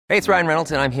Hey, it's Ryan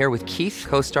Reynolds, and I'm here with Keith,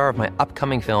 co-star of my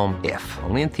upcoming film, If,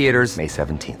 only in theaters May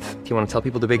 17th. Do you want to tell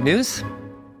people the big news?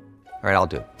 All right, I'll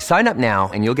do it. Sign up now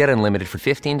and you'll get unlimited for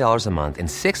 $15 a month and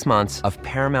 6 months of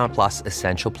Paramount Plus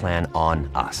Essential Plan on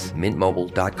us.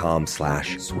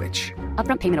 MintMobile.com/switch.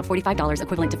 Upfront payment of $45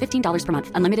 equivalent to $15 per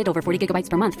month. Unlimited over 40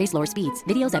 gigabytes per month. Face lower speeds.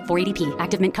 Videos at 480p.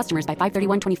 Active Mint customers by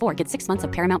 531.24 get 6 months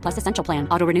of Paramount Plus Essential Plan.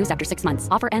 Auto renews after 6 months.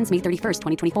 Offer ends May 31st,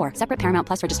 2024. Separate Paramount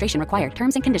Plus registration required.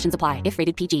 Terms and conditions apply if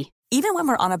rated PG. Even when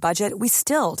we're on a budget, we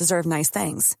still deserve nice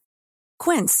things.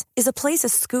 Quince is a place to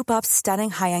scoop up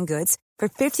stunning high-end goods for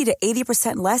 50 to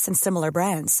 80% less than similar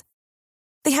brands.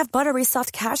 They have buttery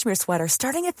soft cashmere sweaters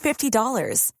starting at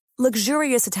 $50,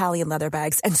 luxurious Italian leather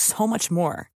bags, and so much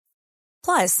more.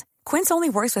 Plus, Quince only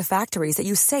works with factories that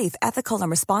use safe, ethical,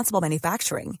 and responsible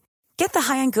manufacturing. Get the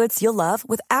high-end goods you'll love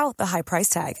without the high price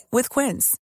tag with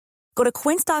Quince. Go to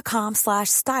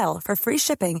quince.com/style for free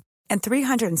shipping and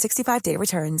 365-day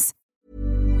returns.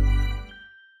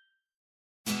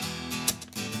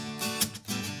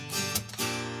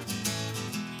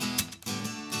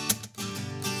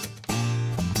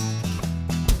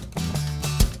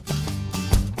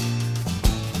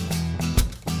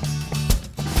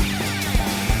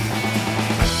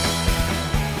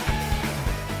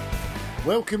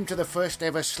 Welcome to the first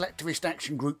ever Slacktivist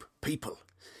Action Group, People.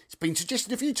 It's been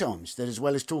suggested a few times that as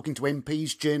well as talking to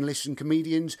MPs, journalists and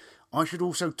comedians, I should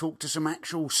also talk to some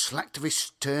actual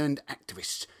slacktivists turned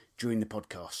activists during the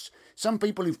podcasts. Some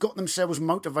people who've got themselves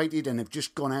motivated and have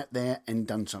just gone out there and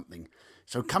done something.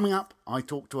 So coming up, I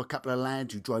talked to a couple of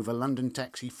lads who drove a London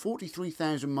taxi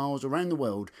 43,000 miles around the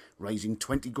world, raising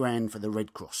 20 grand for the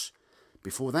Red Cross.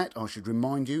 Before that, I should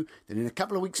remind you that in a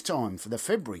couple of weeks' time, for the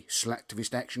February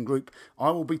Slacktivist Action Group,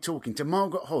 I will be talking to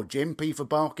Margaret Hodge, MP for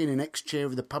Barking and ex-chair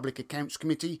of the Public Accounts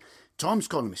Committee, Times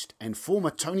columnist and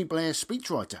former Tony Blair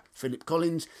speechwriter Philip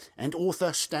Collins, and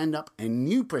author, stand-up and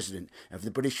new president of the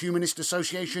British Humanist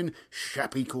Association,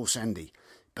 Shappi Khorsandi.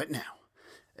 But now,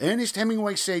 Ernest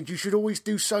Hemingway said you should always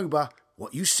do sober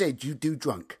what you said you'd do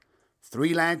drunk.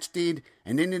 3 lads did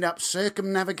and ended up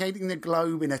circumnavigating the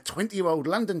globe in a 20-year-old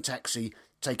London taxi,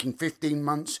 taking 15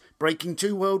 months, breaking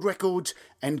 2 world records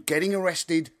and getting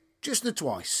arrested just the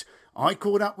twice. I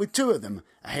caught up with 2 of them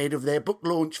ahead of their book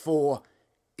launch for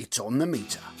It's on the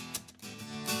Meter.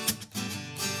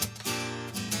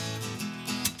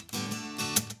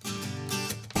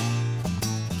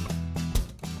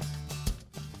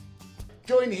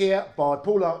 Joined here by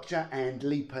Paul Archer and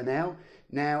Lee Purnell.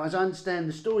 Now, as I understand,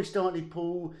 the story started,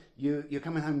 Paul, you're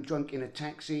coming home drunk in a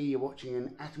taxi, you're watching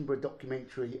an Attenborough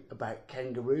documentary about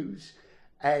kangaroos,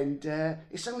 and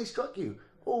it suddenly struck you,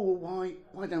 oh, well,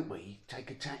 why don't we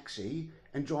take a taxi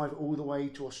and drive all the way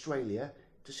to Australia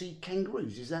to see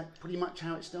kangaroos? Is that pretty much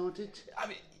how it started? I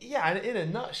mean, yeah, in a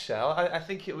nutshell, I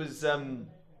think it was...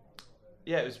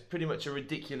 it was pretty much a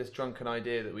ridiculous drunken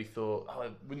idea that we thought, oh,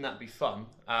 wouldn't that be fun?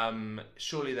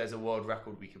 Surely there's a world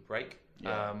record we could break.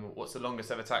 Yeah. What's the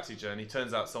longest ever taxi journey?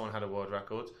 Turns out someone had a world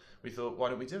record. We thought, why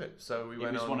don't we do it? So we went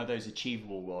on. It was one of those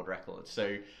achievable world records.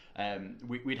 So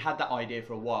we'd had that idea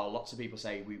for a while. Lots of people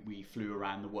say we flew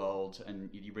around the world, and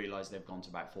you realise they've gone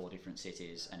to about 4 different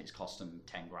cities, and it's cost them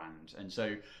 10 grand. And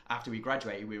so after we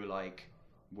graduated, we were like,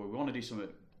 well, we want to do something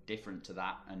different to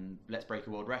that, and let's break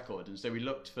a world record. And so we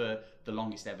looked for the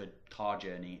longest ever car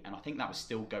journey, and I think that was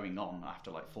still going on after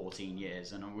like 14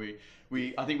 years. And I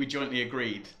think we jointly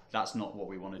agreed that's not what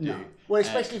we want to do. No. Well,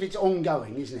 especially if it's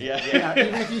ongoing, isn't it? Yeah. You know,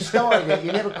 even if you started it,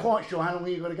 you're never quite sure how long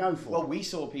you've got to go for. Well, we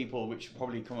saw people, which will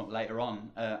probably come up later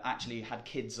on, actually had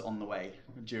kids on the way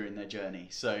during their journey.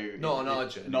 So not on our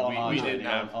journey. Not on our journey. Didn't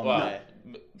have. Well,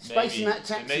 space in that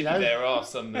taxi, maybe though. There are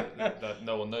some that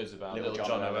no one knows about. Little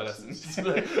John O. Ellisons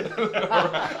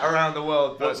around the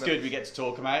world. What's good, we get to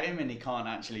talk about him, and he can't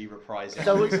actually reprise it.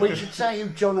 So we should say who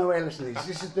John O. Ellison is.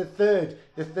 This is the third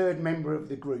member of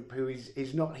the group who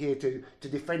is not here to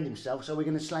defend himself, so we're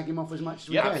going to slag him off as much as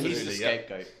we can. He's the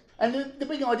scapegoat. And the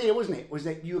big idea, wasn't it, was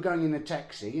that you were going in a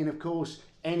taxi, and of course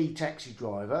any taxi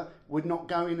driver would not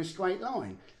go in a straight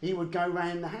line. He would go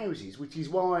round the houses, which is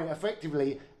why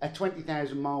effectively a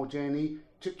 20,000 mile journey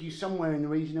took you somewhere in the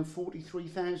region of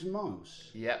 43,000 miles.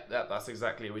 Yep, that's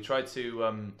exactly it. We tried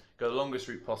to go the longest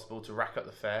route possible to rack up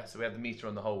the fare, so we had the meter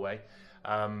on the whole way.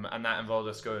 And that involved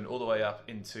us going all the way up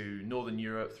into Northern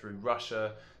Europe, through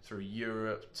Russia, through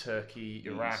Europe, Turkey,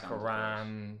 Iraq,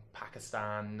 Iran,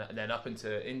 Pakistan, and then up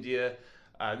into India,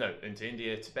 into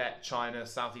India, Tibet, China,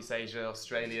 Southeast Asia,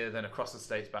 Australia, then across the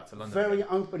States back to London. Very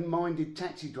open-minded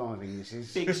taxi driving, this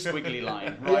is. Big squiggly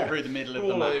line right through the middle of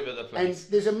the all map. over the And place.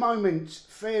 there's a moment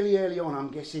fairly early on, I'm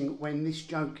guessing, when this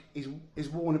joke is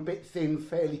worn a bit thin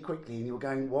fairly quickly, and you're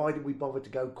going, why did we bother to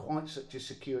go quite such a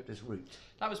circuitous route?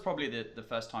 That was probably the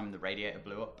first time the radiator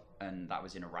blew up, and that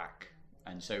was in Iraq.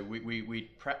 And so we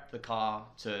prepped the car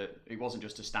to, it wasn't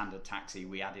just a standard taxi,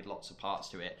 we added lots of parts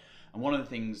to it. And one of the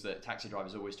things that taxi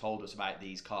drivers always told us about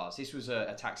these cars, this was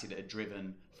a taxi that had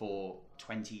driven for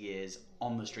 20 years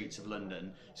on the streets of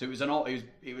London. So it was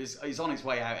on its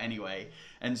way out anyway.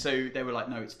 And so they were like,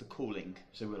 no, it's the cooling.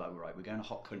 So we're like, right, we're going to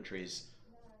hot countries,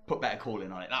 put better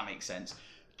cooling on it. That makes sense.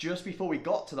 Just before we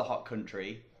got to the hot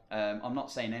country, I'm not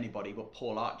saying anybody, but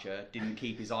Paul Archer didn't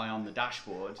keep his eye on the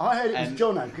dashboard. I heard it was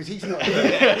Jono, because he's not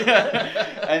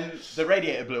here. And the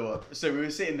radiator blew up. So we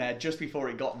were sitting there just before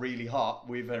it got really hot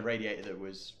with a radiator that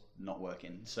was not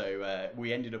working. So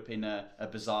we ended up in a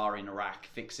bazaar in Iraq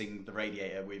fixing the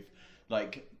radiator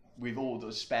with all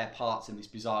the spare parts in this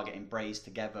bazaar getting brazed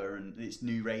together and this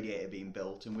new radiator being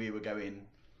built. And we were going,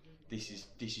 this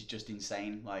is just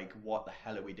insane. Like, what the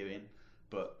hell are we doing?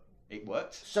 But it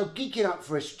worked. So geek it up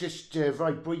for us just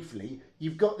very briefly.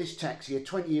 You've got this taxi, a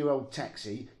 20-year-old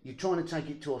taxi. You're trying to take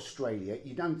it to Australia.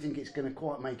 You don't think it's going to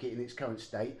quite make it in its current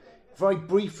state. Very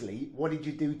briefly, what did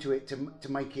you do to it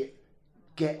to make it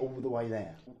get all the way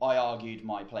there? I argued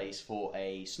my place for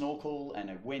a snorkel and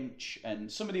a winch,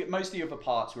 and most of the other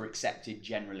parts were accepted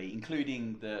generally,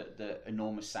 including the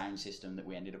enormous sound system that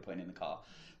we ended up putting in the car.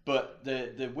 But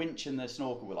the winch and the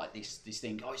snorkel were like this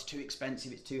thing, it's too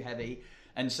expensive, it's too heavy.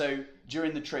 And so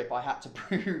during the trip, I had to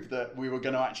prove that we were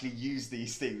going to actually use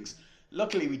these things.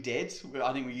 Luckily, we did.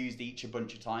 I think we used each a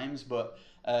bunch of times. But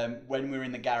when we were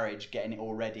in the garage getting it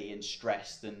all ready and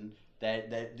stressed, and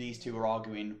these two were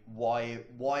arguing, why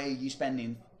are you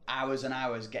spending hours and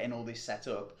hours getting all this set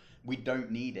up? We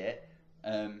don't need it.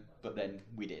 But then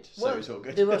we did. So it was all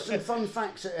good. There are some fun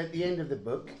facts at the end of the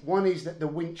book. One is that the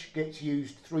winch gets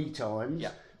used 3 times.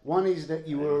 Yeah. One is that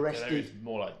you were arrested. It was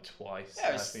more like twice.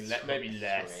 Yeah, I think maybe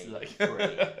less.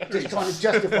 Just trying to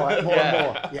justify it more and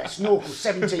more. Yeah, snorkel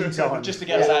 17 times. Just to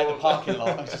get us out of the parking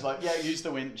lot. I was just like, use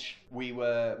the winch. We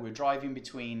were driving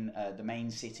between the main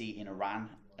city in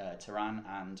Iran, Tehran,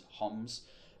 and Homs.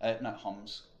 Not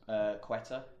Homs,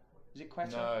 Quetta. Is it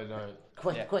Quetta? No.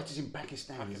 Quetta's in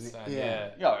Pakistan, isn't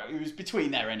it? Yeah. It was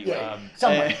between there anyway. Yeah,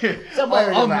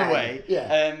 somewhere on around. the way.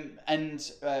 Yeah.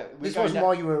 This wasn't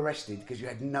why you were arrested, because you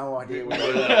had no idea where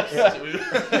you were.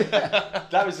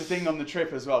 That was the thing on the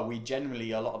trip as well. We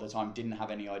generally, a lot of the time, didn't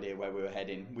have any idea where we were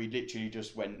heading. We literally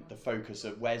just went the focus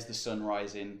of where's the sun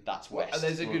rising, that's west. And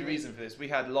there's a good reason for this. We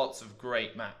had lots of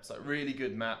great maps, like really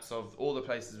good maps of all the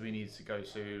places we needed to go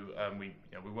to. We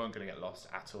weren't going to get lost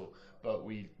at all, but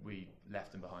we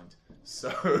left them behind.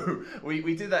 So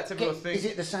we did that typical thing. Is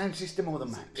it the sound system or the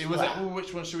maps? It was like,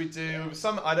 which one should we do?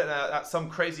 I don't know, at some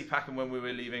crazy packing when we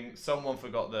were leaving, someone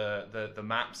forgot the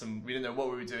maps and we didn't know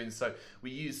what we were doing. So we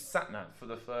used SatNav for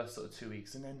the first sort of 2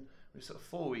 weeks, and then we were sort of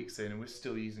 4 weeks in and we're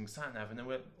still using SatNav, and then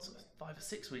we're sort of 5 or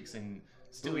 6 weeks in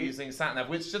still using SatNav,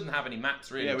 which doesn't have any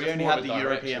maps really. Yeah, we just only more had of a the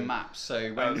direction. European maps,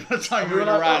 so by the time we we were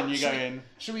like, around, you're going...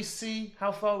 Should we see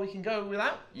how far we can go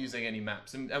without using any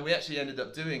maps? And we actually ended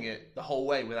up doing it the whole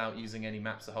way without using any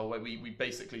maps the whole way. We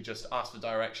basically just asked for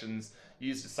directions,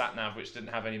 used a sat-nav which didn't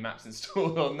have any maps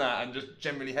installed on that, and just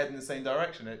generally head in the same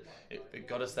direction. It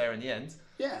got us there in the end.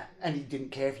 Yeah, and he didn't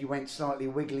care if you went slightly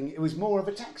wiggling. It was more of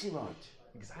a taxi ride.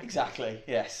 Exactly.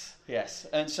 Yes.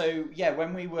 And so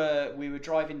when we were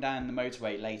driving down the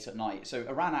motorway late at night. So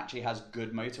Iran actually has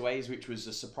good motorways, which was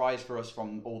a surprise for us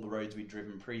from all the roads we'd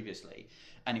driven previously.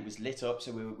 And it was lit up,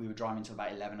 so we were driving till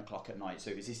about 11 o'clock at night.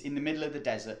 So it was this in the middle of the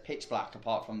desert, pitch black,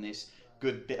 apart from this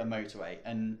good bit of motorway.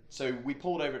 And so we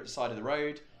pulled over at the side of the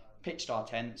road, pitched our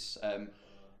tents.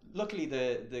 Luckily,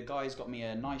 the guys got me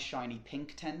a nice shiny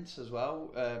pink tent as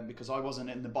well, because I wasn't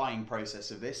in the buying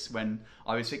process of this when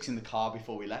I was fixing the car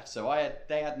before we left. So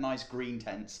they had nice green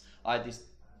tents. I had this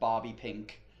Barbie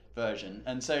pink version,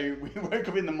 and so we woke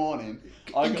up in the morning.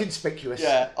 Inconspicuous.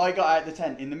 I got out the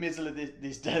tent in the middle of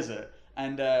this desert,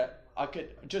 and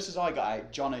just as I got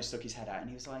out, Jono stuck his head out, and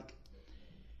he was like,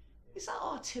 "Is that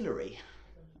artillery?"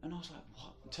 And I was like,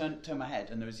 "What?" Turned my head,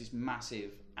 and there was this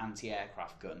massive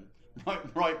anti-aircraft gun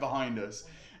right behind us,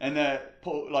 and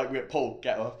Paul,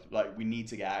 get up, like we need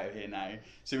to get out of here now.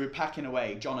 So we're packing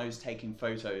away. Jono's taking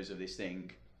photos of this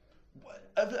thing.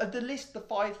 Of the list, the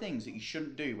 5 things that you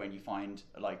shouldn't do when you find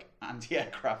like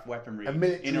anti-aircraft weaponry a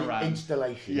military in Iran.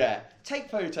 Installation. Yeah, take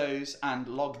photos and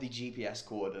log the GPS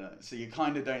coordinates. So you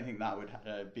kind of don't think that would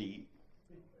be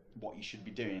what you should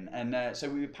be doing. And so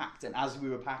we were packed, and as we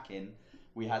were packing,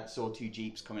 we saw 2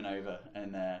 jeeps coming over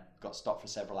and got stopped for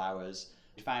several hours.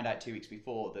 We found out 2 weeks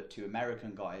before that 2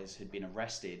 American guys had been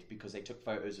arrested because they took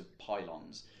photos of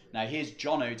pylons. Now here's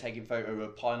Jono taking photo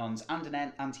of pylons and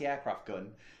an anti-aircraft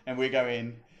gun, and we're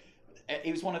going...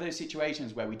 It was one of those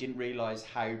situations where we didn't realise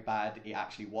how bad it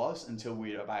actually was until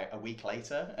we were about a week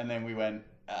later, and then we went,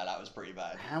 that was pretty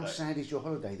bad. How sad is your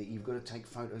holiday that you've got to take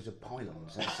photos of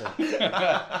pylons? That's,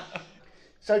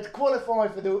 So to qualify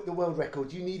for the world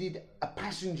record, you needed a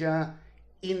passenger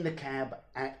in the cab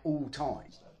at all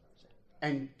times.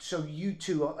 And so you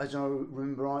two, as I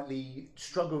remember rightly,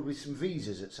 struggled with some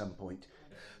visas at some point.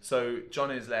 So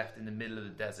John is left in the middle of the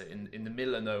desert, in the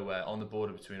middle of nowhere, on the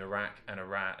border between Iran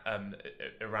and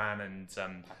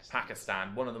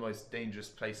Pakistan, one of the most dangerous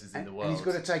places in the world. And he's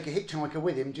got to take a hitchhiker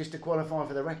with him just to qualify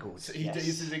for the record. So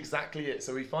this is exactly it.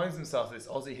 So he finds himself this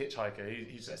Aussie hitchhiker.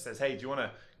 He just says, "Hey, do you want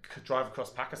to drive across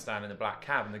Pakistan in the black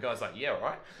cab?" And the guy's like, "Yeah, all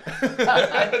right."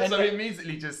 So he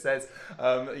immediately just says,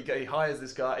 he hires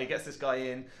this guy, he gets this guy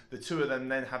in. The two of them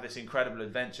then have this incredible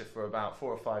adventure for about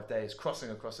 4 or 5 days,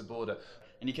 crossing across the border.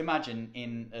 And you can imagine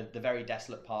in the very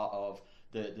desolate part of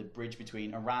the bridge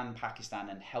between Iran, Pakistan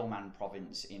and Helmand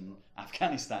province in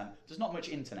Afghanistan, there's not much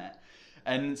internet.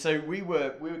 And so we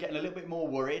were getting a little bit more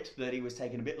worried that he was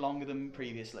taking a bit longer than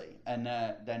previously. And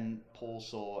then Paul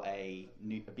saw a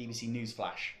BBC News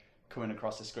flash coming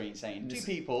across the screen saying,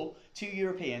 2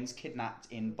 Europeans kidnapped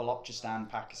in Balochistan,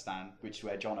 Pakistan, which is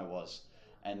where Jono was.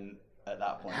 And at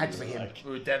that point,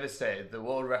 we were devastated. The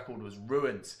world record was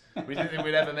ruined. We didn't think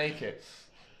we'd ever make it.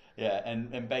 Yeah,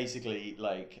 and basically,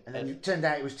 like... And then it turned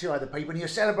out it was 2 other people and you're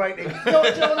celebrating. Not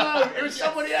Jono, it was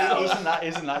somebody else!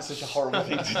 Isn't that such a horrible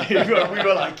thing to do? We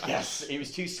were like, yes! It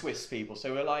was 2 Swiss people.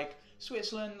 So we're like,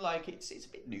 Switzerland, like, it's a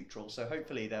bit neutral, so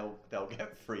hopefully they'll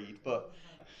get freed, but...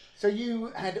 So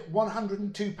you had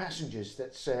 102 passengers.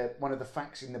 That's one of the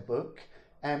facts in the book.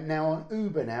 Now on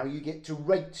Uber now, you get to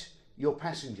rate your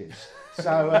passengers.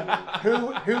 So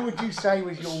who would you say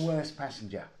was your worst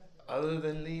passenger? Other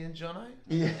than Lee and Jono?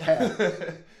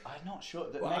 Yeah. I'm not sure.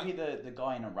 Maybe the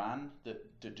guy in Iran that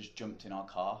just jumped in our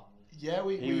car. Yeah,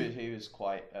 he was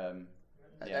quite...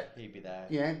 he'd be there.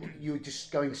 Yeah, you were just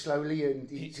going slowly and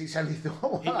he suddenly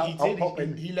thought,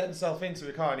 he let himself into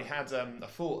the car and he had a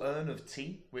full urn of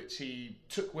tea, which he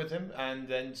took with him and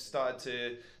then started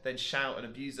to shout and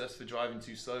abuse us for driving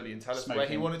too slowly and tell us where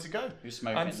he wanted to go. He was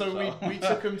smoking. And so we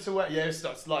took him to where, he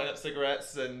started lighting up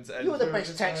cigarettes and you're the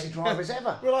best taxi drivers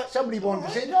ever. Like, somebody wanted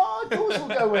to say, no, of course we'll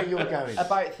go where you're going.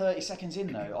 About 30 seconds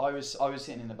in though, I was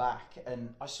sitting in the back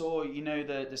and I saw,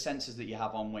 the sensors that you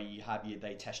have on where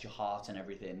they test your heart and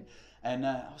everything. And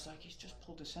I was like, he's just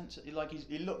pulled a sensor.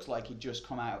 He looks like he'd just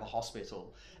come out of a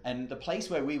hospital. And the place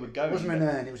where we were going... It wasn't an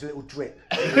urn, it was a little drip.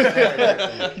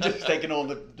 Just taking all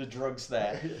the drugs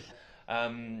there.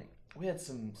 We had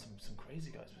some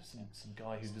crazy guys. Some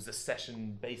guy who was a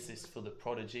session bassist for the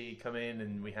Prodigy come in,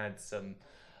 and we had some...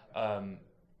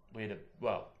 we had a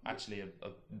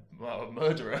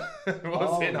murderer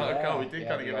was in our car. We did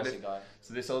kind of give it.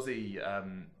 So this Aussie,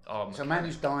 so a man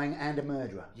who's dying and a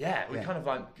murderer. Yeah, we kind of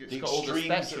like got all the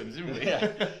spectrums, didn't we?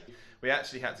 Yeah. We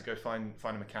actually had to go find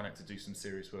a mechanic to do some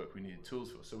serious work we needed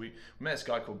tools for. So we met this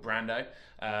guy called Brando,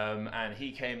 and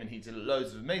he came and he did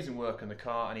loads of amazing work on the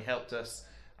car, and he helped us.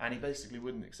 And he basically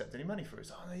wouldn't accept any money for it.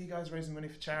 Oh, no, you guys raising money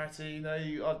for charity. No,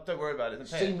 don't worry about it.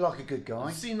 Seemed like a good guy.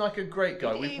 Seemed like a great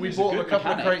guy. We bought him a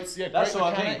couple of crates. Yeah, that's what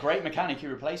I think. Great mechanic. He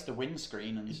replaced the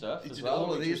windscreen and stuff as well.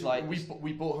 All of these.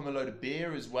 We bought him a load of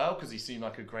beer as well because he seemed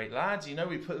like a great lad.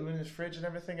 We put them in his fridge and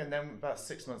everything. And then about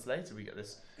 6 months later, we get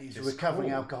this. He's a recovering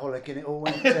alcoholic, and it all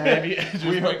went. we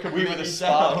were the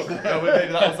spark. Maybe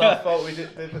that was our fault. We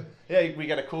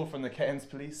get a call from the Cairns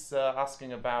police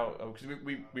asking about because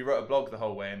we wrote a blog the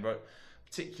whole way and wrote.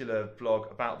 Particular blog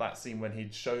about that scene when he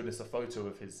showed us a photo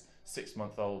of his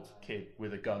 6-month-old kid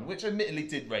with a gun, which admittedly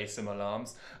did raise some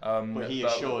alarms. But he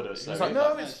assured us. He was like,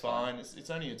 no, it's fine. It's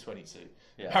only a 22,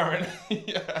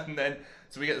 apparently. And then,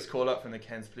 so we get this call up from the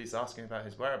Cairns police asking about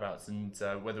his whereabouts and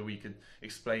whether we could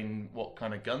explain what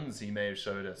kind of guns he may have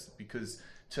showed us, because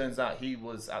turns out he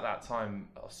was, at that time,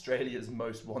 Australia's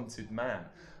most wanted man,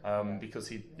 because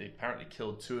he apparently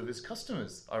killed 2 of his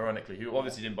customers, ironically, who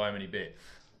obviously didn't buy him any beer.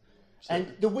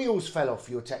 And the wheels fell off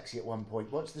your taxi at one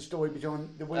point. What's the story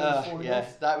behind the wheels falling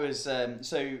off? That was...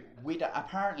 so we'd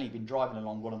apparently been driving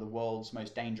along one of the world's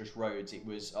most dangerous roads. It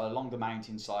was along the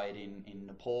mountainside in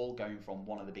Nepal, going from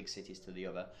one of the big cities to the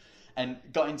other. And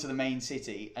got into the main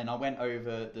city, and I went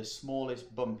over the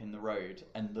smallest bump in the road,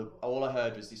 and all I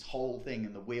heard was this whole thing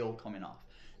and the wheel coming off.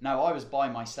 Now, I was by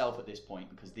myself at this point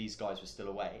because these guys were still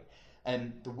away.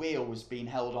 and the wheel was being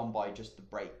held on by just the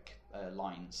brake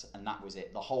lines, and that was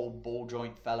it. The whole ball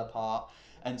joint fell apart,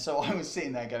 and so I was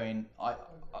sitting there going,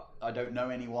 I don't know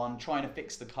anyone, trying to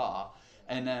fix the car.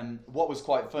 And what was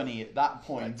quite funny at that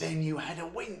point... And then you had a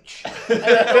winch.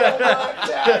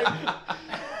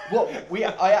 Well,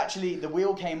 the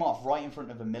wheel came off right in front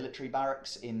of a military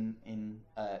barracks in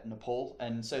Nepal,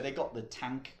 and so they got the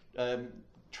tank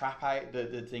trap out,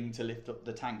 the thing to lift up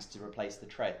the tanks to replace the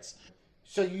treads.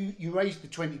 So you raised the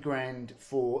 20 grand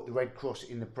for the Red Cross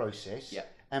in the process. Yeah.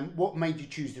 And what made you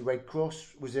choose the Red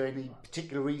Cross? Was there any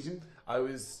particular reason?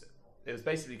 It was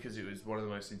basically because it was one of the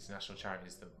most international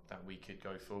charities that we could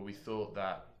go for. We thought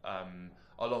that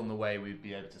along the way we'd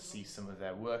be able to see some of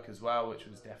their work as well, which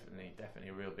was definitely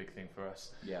a real big thing for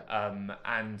us. Yeah.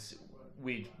 And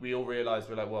we all realised,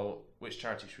 we're like, well, which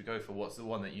charity should we go for? What's the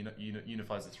one that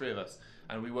unifies the three of us?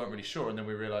 And we weren't really sure. And then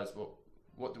we realised, well,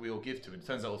 what do we all give to? And it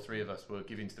turns out all three of us were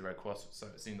giving to the Red Cross, so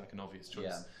it seemed like an obvious choice.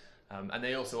 Yeah. And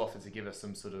they also offered to give us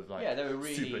some sort of like they were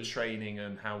really... super training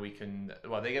and how we can.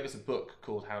 Well, they gave us a book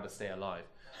called How to Stay Alive.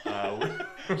 We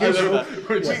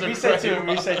said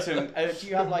to him, do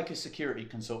you have like a security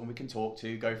consultant we can talk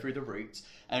to, go through the routes?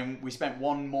 And we spent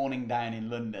one morning down in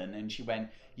London, and she went,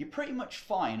 you're pretty much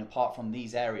fine apart from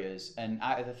these areas. And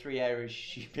out of the 3 areas,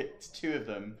 she picked 2 of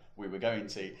them we were going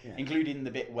to, including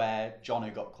the bit where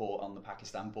Jono got caught on the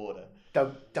Pakistan border.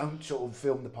 Don't sort of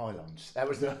film the pylons. That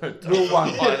was the rule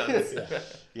one. Pylons.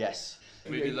 Yes.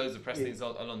 We did loads of press things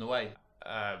along the way,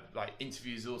 like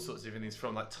interviews, all sorts of different things,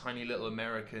 from like tiny little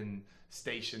American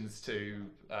stations to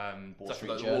Wall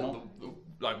Street Journal.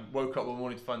 Like woke up one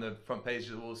morning to find the front page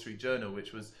of the Wall Street Journal,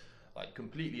 which was like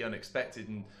completely unexpected,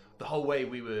 and the whole way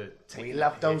we were taking We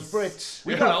love those Brits.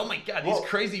 We were like, oh my god, these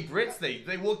crazy Brits,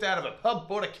 they walked out of a pub,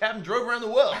 bought a cab and drove around the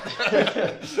world.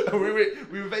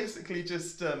 we were basically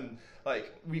just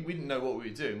like we didn't know what we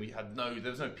were doing.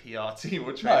 There was no PR team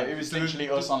or training. No, it was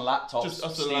literally us on laptops, just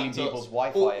us stealing people's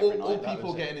Wi-Fi every night. Or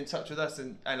people getting in touch with us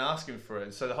and asking for it.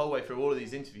 And so the whole way through all of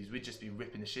these interviews, we'd just be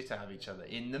ripping the shit out of each other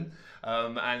in them,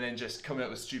 and then just coming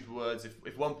up with stupid words.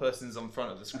 If one person's on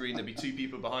front of the screen, there'd be 2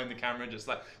 people behind the camera just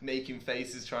like making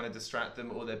faces, trying to distract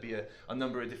them, or there'd be a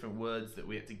number of different words that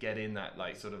we had to get in, that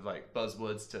like sort of like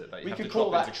buzzwords to like. We could call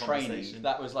that training.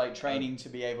 That was like training to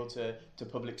be able to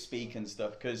public speak and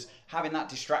stuff, because having that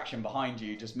distraction behind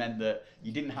you just meant that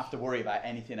you didn't have to worry about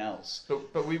anything else.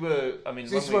 But we were, I mean...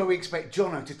 So this is where we expect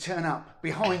Jono to turn up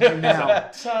behind you now.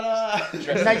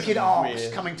 Ta-da! Naked arms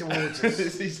coming towards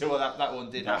us. Well, that one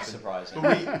did happen. Surprising.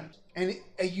 And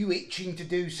are you itching to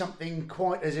do something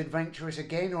quite as adventurous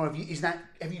again, or have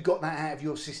you got that out of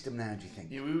your system now, do you think?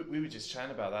 Yeah, we were just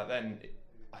chatting about that then.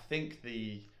 I think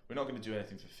we're not going to do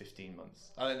anything for 15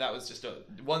 months. I think that was just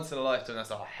once in a lifetime.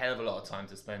 That's a hell of a lot of time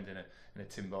to spend in a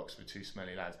tin box with 2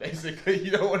 smelly lads. Basically,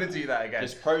 you don't want to do that again.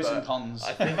 There's pros and cons.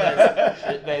 I think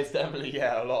there's definitely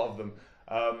a lot of them.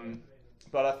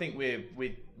 But I think we've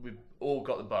all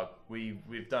got the bug.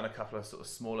 We've done a couple of sort of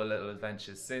smaller little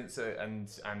adventures since, and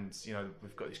you know,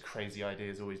 we've got these crazy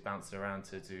ideas always bouncing around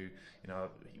to do. You know,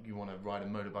 you want to ride a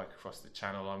motorbike across the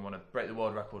channel. I want to break the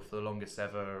world record for the longest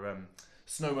ever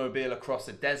snowmobile across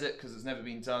a desert, because it's never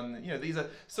been done. You know, these are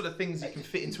sort of things you can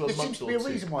fit into a month or two. There seems to be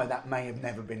a reason why that may have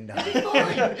never been done.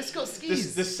 It's got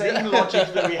skis. The same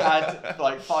logic that we had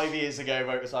like 5 years ago,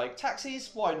 where it was like, taxis?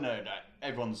 Why no?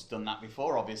 Everyone's done that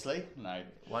before, obviously. No.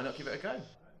 Why not give it a go?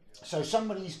 So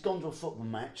somebody's gone to a football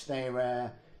match.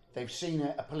 They've seen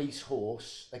a police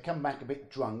horse. They come back a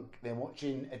bit drunk. They're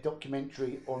watching a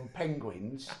documentary on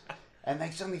penguins, and they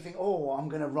suddenly think, "Oh, I'm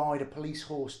going to ride a police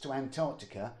horse to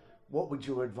Antarctica." What would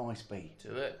your advice be?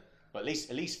 Do it. But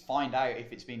at least find out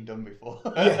if it's been done before.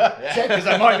 Yeah. Because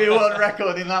there might be a world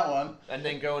record in that one. And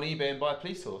then go on eBay and buy a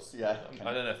police horse. Yeah.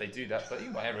 I don't know if they do that, but you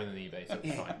can buy everything on eBay, so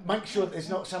it's fine. Make sure that there's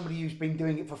not somebody who's been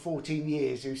doing it for 14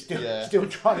 years who's still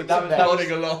trying to get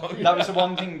nodding along. That was the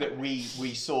one thing that we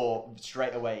saw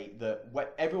straight away, that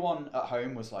everyone at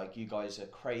home was like, you guys are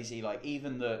crazy. Like,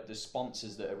 even the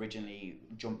sponsors that originally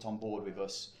jumped on board with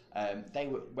us,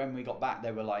 when we got back,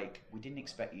 they were like, we didn't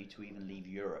expect you to even leave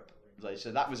Europe.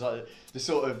 So that was the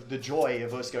sort of the joy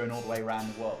of us going all the way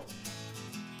around the world.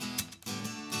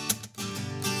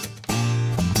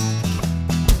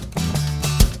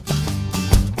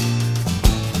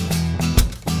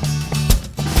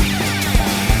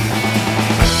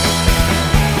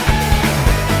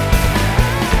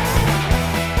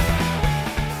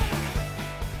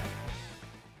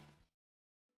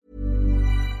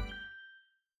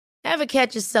 Ever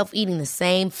catch yourself eating the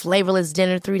same flavorless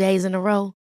dinner 3 days in a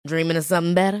row? Dreaming of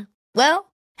something better?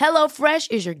 Well,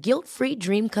 HelloFresh is your guilt-free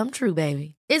dream come true,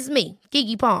 baby. It's me,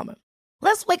 Keke Palmer.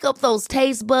 Let's wake up those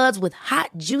taste buds with hot,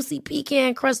 juicy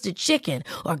pecan-crusted chicken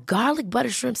or garlic butter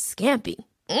shrimp scampi.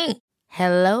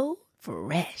 Hello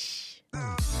Fresh.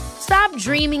 Stop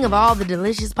dreaming of all the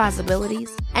delicious possibilities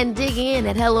and dig in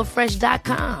at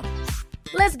HelloFresh.com.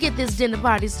 Let's get this dinner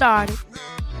party started.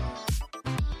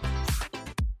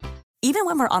 Even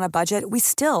when we're on a budget, we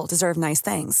still deserve nice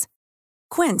things.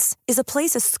 Quince is a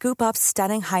place to scoop up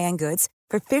stunning high-end goods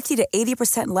for 50 to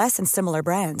 80% less than similar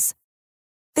brands.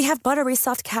 They have buttery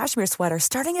soft cashmere sweaters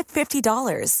starting at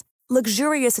 $50,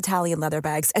 luxurious Italian leather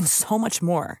bags, and so much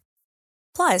more.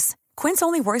 Plus, Quince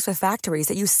only works with factories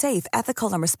that use safe,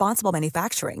 ethical, and responsible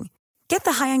manufacturing. Get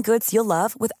the high-end goods you'll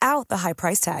love without the high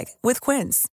price tag with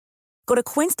Quince. Go to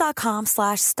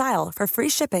quince.com/style for free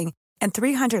shipping and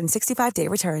 365-day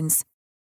returns.